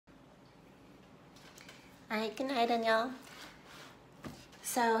All right, good night, y'all.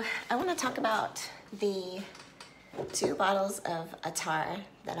 So I want to talk about the 2 bottles of Attar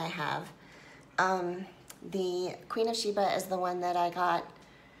that I have. The Queen of Sheba is the one that I got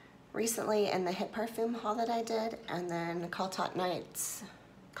recently in the hit perfume haul that I did, and then Khaltat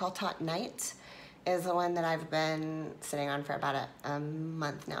Night is the one that I've been sitting on for about a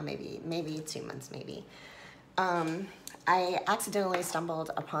month now, maybe 2 months, maybe. I accidentally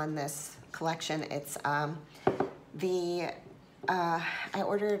stumbled upon this collection. It's I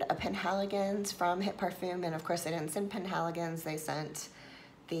ordered a Penhaligon's from Hit Perfume, and of course they didn't send Penhaligon's, they sent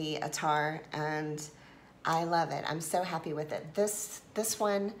the Attar, and I love it. I'm so happy with it. This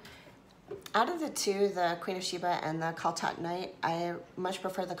one, out of the 2, the Queen of Sheba and the Khaltat Night, I much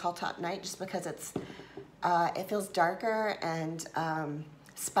prefer the Khaltat Night just because it feels darker and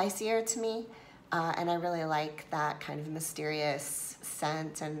spicier to me. And I really like that kind of mysterious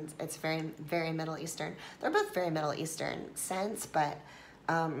scent, and it's very, very Middle Eastern. They're both very Middle Eastern scents, but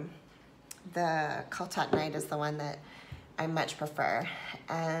the Khaltat Night is the one that I much prefer.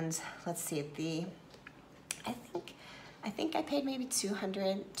 And let's see, I think I paid maybe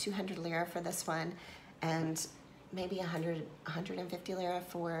 200 lira for this one, and maybe 150 lira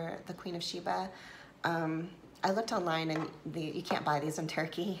for the Queen of Sheba. I looked online, and you can't buy these in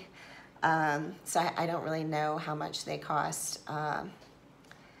Turkey. So I don't really know how much they cost.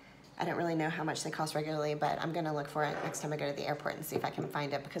 I don't really know how much they cost regularly, but I'm gonna look for it next time I go to the airport and see if I can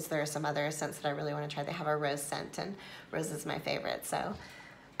find it, because there are some other scents that I really wanna try. They have a rose scent, and rose is my favorite. So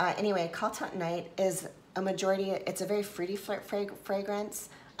anyway, Khaltat Night is a majority, it's a very fruity fragrance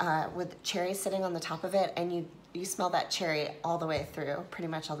with cherry sitting on the top of it, and you smell that cherry all the way through, pretty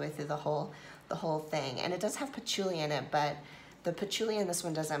much all the way through the whole thing. And it does have patchouli in it, but the patchouli in this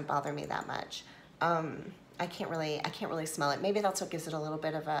one doesn't bother me that much. I can't really smell it. Maybe that's what gives it a little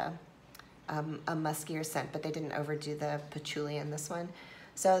bit of a muskier scent, but they didn't overdo the patchouli in this one.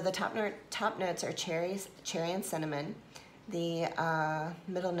 So the top notes are cherry and cinnamon. The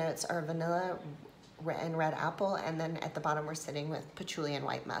middle notes are vanilla and red apple, and then at the bottom we're sitting with patchouli and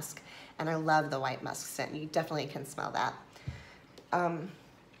white musk. And I love the white musk scent. You definitely can smell that.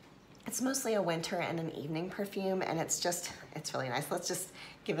 It's mostly a winter and an evening perfume, and it's really nice. Let's just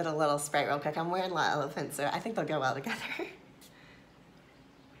give it a little spray real quick. I'm wearing La Elephant, so I think they'll go well together.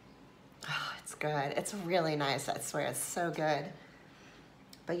 Oh, it's good. It's really nice. I swear, it's so good.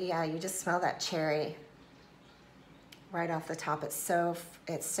 But yeah, you just smell that cherry right off the top. It's so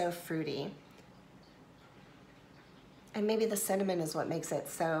fruity. And maybe the cinnamon is what makes it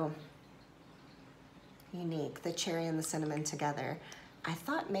so unique, the cherry and the cinnamon together. I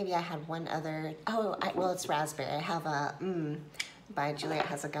thought maybe I had one other, well, it's raspberry. I have a by Juliet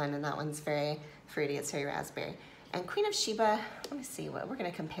Has a Gun, and that one's very fruity. It's very raspberry. And Queen of Sheba, let me see, we're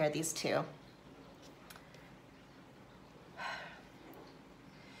gonna compare these 2.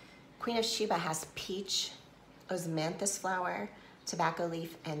 Queen of Sheba has peach, osmanthus flower, tobacco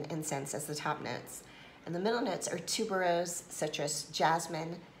leaf, and incense as the top notes. And the middle notes are tuberose, citrus,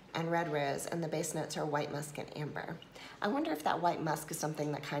 jasmine, and red rose, and the base notes are white musk and amber. I wonder if that white musk is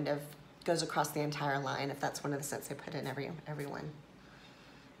something that kind of goes across the entire line, if that's one of the scents they put in every one.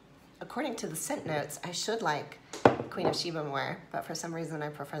 According to the scent notes, I should like Queen of Sheba more, but for some reason I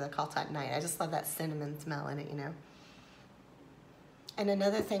prefer the Khaltat Night. I just love that cinnamon smell in it, you know. And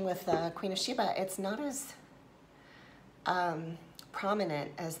another thing with the Queen of Sheba, it's not as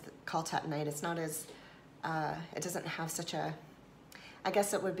prominent as the Khaltat Night. It's not as, it doesn't have such a, I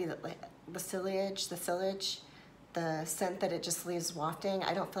guess it would be the silage, the scent that it just leaves wafting.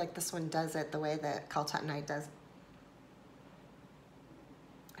 I don't feel like this one does it the way that Khaltat Night does.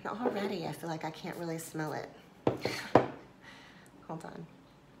 And already I feel like I can't really smell it. Hold on.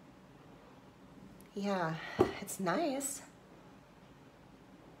 Yeah, it's nice,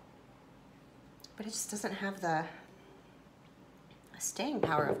 but it just doesn't have the staying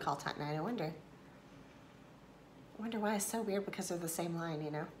power of Khaltat Night. I wonder why it's so weird, because they're the same line,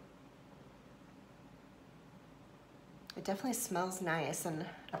 you know? It definitely smells nice, and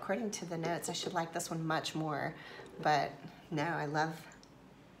according to the notes, I should like this one much more, but no, I love,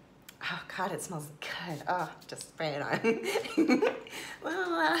 oh God, it smells good. Oh, just spray it on.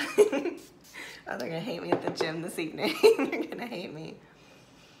 Well, oh, they're gonna hate me at the gym this evening. They're gonna hate me.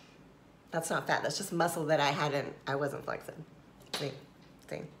 That's not fat, that's just muscle that I wasn't flexing. See,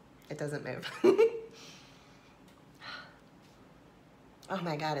 it doesn't move. Oh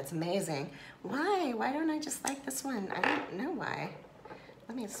my God, it's amazing. Why? Why don't I just like this one? I don't know why.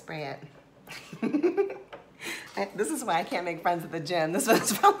 Let me spray it. This is why I can't make friends at the gym. This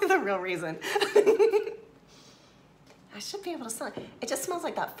was probably the real reason. I should be able to smell it. It just smells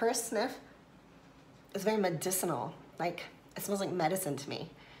like that first sniff. it's very medicinal. Like, it smells like medicine to me,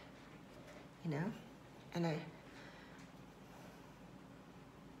 you know? And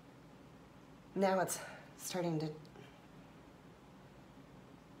now it's starting to,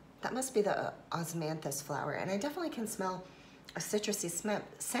 that must be the osmanthus flower. And I definitely can smell a citrusy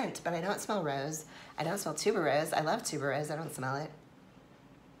scent, but I don't smell rose. I don't smell tuberose. I love tuberose. I don't smell it.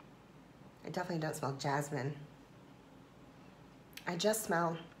 I definitely don't smell jasmine. I just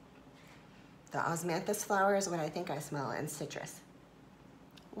smell the osmanthus flower is what I think I smell, and citrus.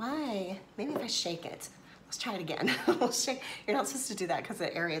 Why? Maybe if I shake it. Let's try it again. We'll shake. You're not supposed to do that because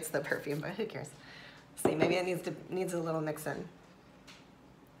it aerates the perfume, but who cares? See, maybe it needs a little mix in.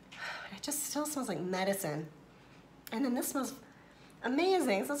 It just still smells like medicine. And then this smells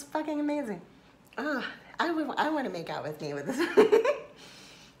amazing. It smells fucking amazing. Oh, I want to make out with me with this.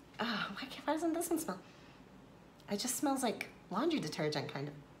 Oh, why doesn't this one smell? It just smells like laundry detergent, kind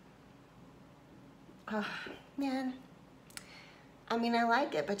of. Oh, man. I mean, I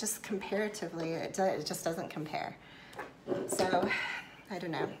like it, but just comparatively, it just doesn't compare. So, I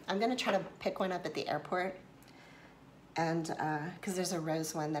don't know. I'm going to try to pick one up at the airport. And, because there's a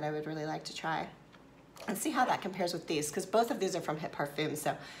rose one that I would really like to try. And see how that compares with these, because both of these are from Perfume.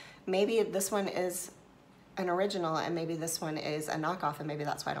 So, maybe this one is an original, and maybe this one is a knockoff, and maybe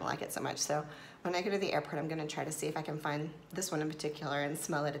that's why I don't like it so much. So, when I go to the airport, I'm going to try to see if I can find this one in particular and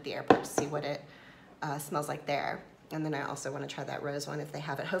smell it at the airport to see what it smells like there. And then I also want to try that rose one if they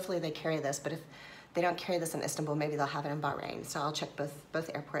have it. Hopefully they carry this, but if they don't carry this in Istanbul, maybe they'll have it in Bahrain. So I'll check both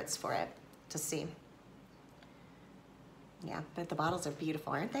airports for it to see. Yeah, but the bottles are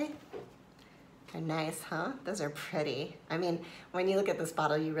beautiful, aren't they? They're nice, huh? Those are pretty. I mean, when you look at this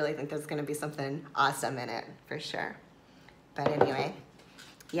bottle, you really think there's going to be something awesome in it, for sure. But anyway,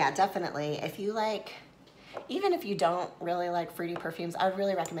 yeah, definitely. If you like, even if you don't really like fruity perfumes, I would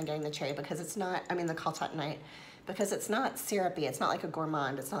really recommend getting the cherry because it's not, I mean the Khaltat Night, because it's not syrupy. It's not like a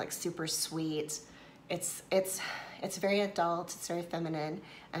gourmand. It's not like super sweet. It's very adult. It's very feminine,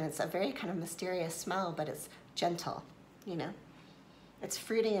 and it's a very kind of mysterious smell, but it's gentle, you know? It's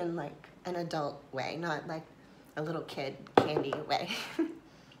fruity in like an adult way, not like a little kid candy way.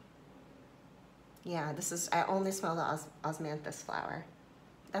 Yeah, I only smell the osmanthus flower.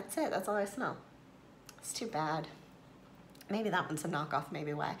 That's it, that's all I smell. It's too bad. Maybe that one's a knockoff,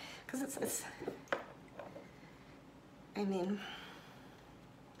 maybe why? Because it's, I mean,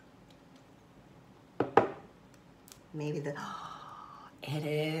 maybe it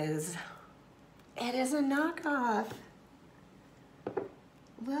is a knockoff.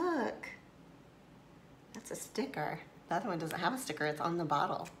 Look, that's a sticker. The other one doesn't have a sticker, it's on the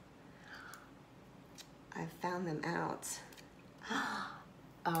bottle. I found them out.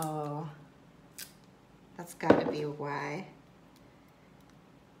 Oh, that's gotta be why.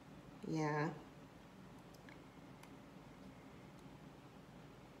 Yeah.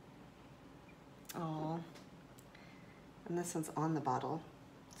 Oh, and this one's on the bottle.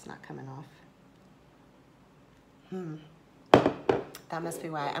 It's not coming off. That must be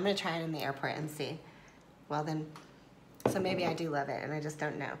why. I'm gonna try it in the airport and see. Well then, so maybe I do love it and I just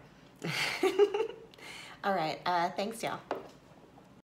don't know. All right, thanks y'all.